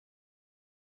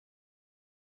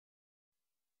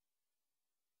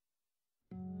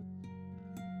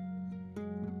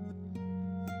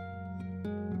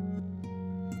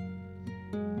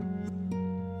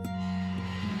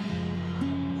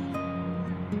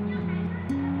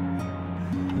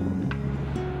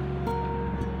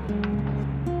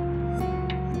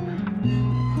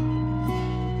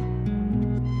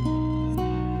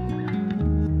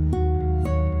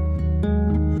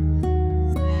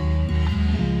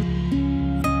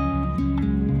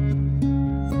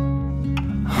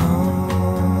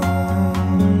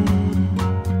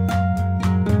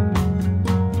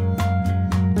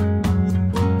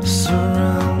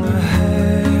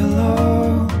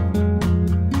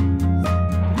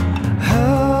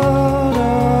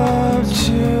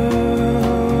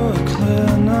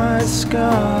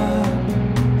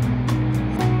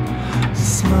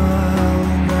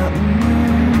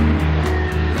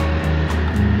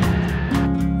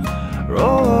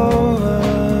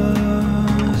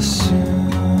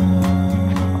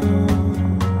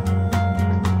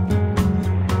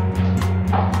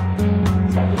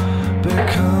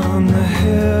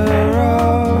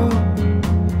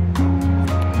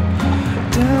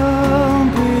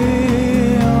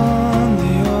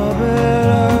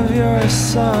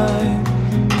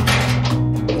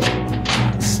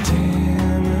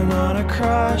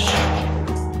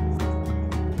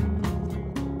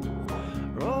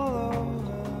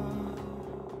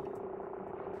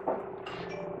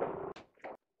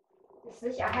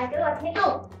死小孩，给我听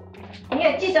住！你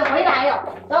也记得回来哦。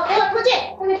走，给我出去！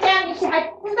这个家你还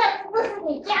知道这是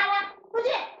你家吗？出去！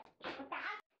我打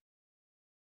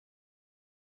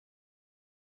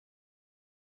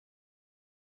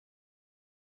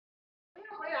你！不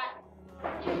要回来！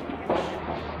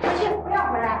出去！不要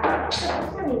回来！这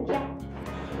不是你家。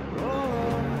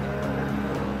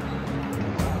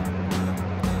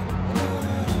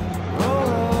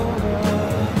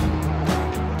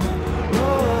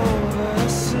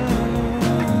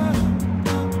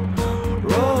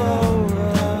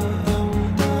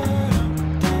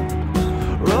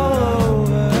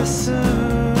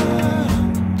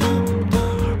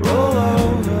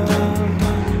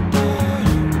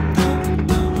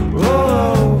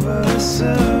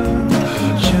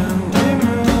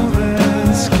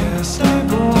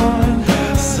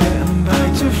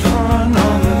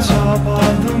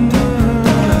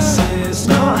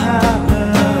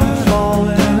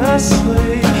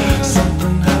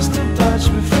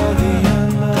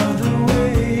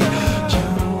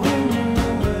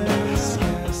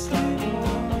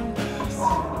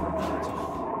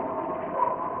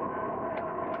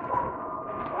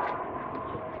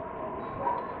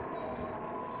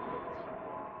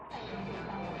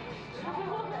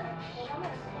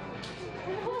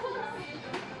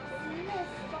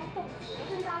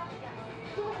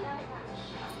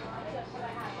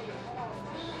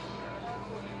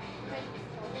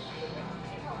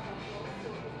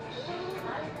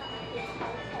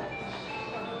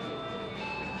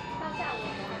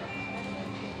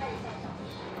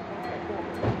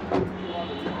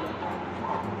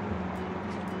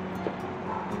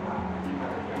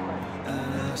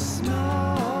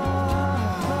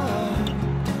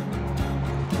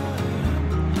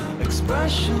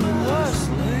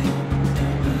 Expressionlessly,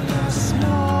 and I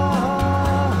smile.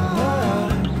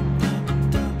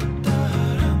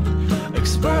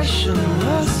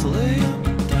 Expressionlessly,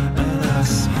 and I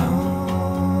smile.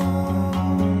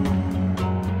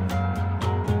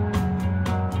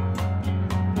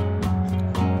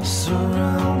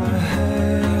 Surround the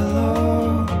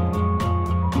halo,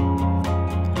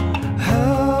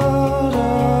 held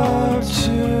up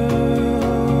to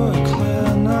a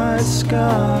clear night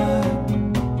sky.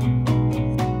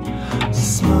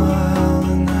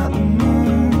 Smiling at the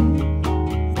moon,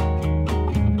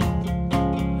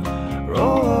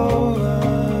 roll over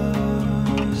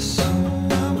soon.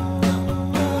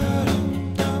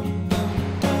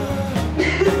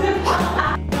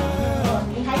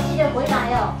 你还记得回来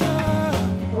哦？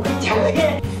我会讲这个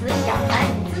死小孩，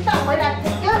你知道回来，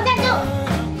给我站住！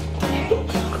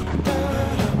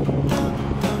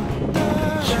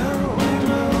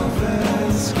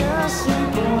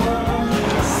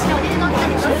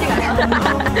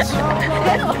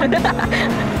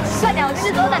快点，我跟你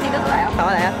说，那你跟出来哦。好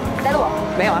啊，来啊，带着我。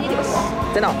没有啊，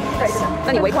真的、哦。对，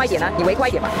那你围快一点啊，你围快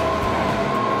一点嘛。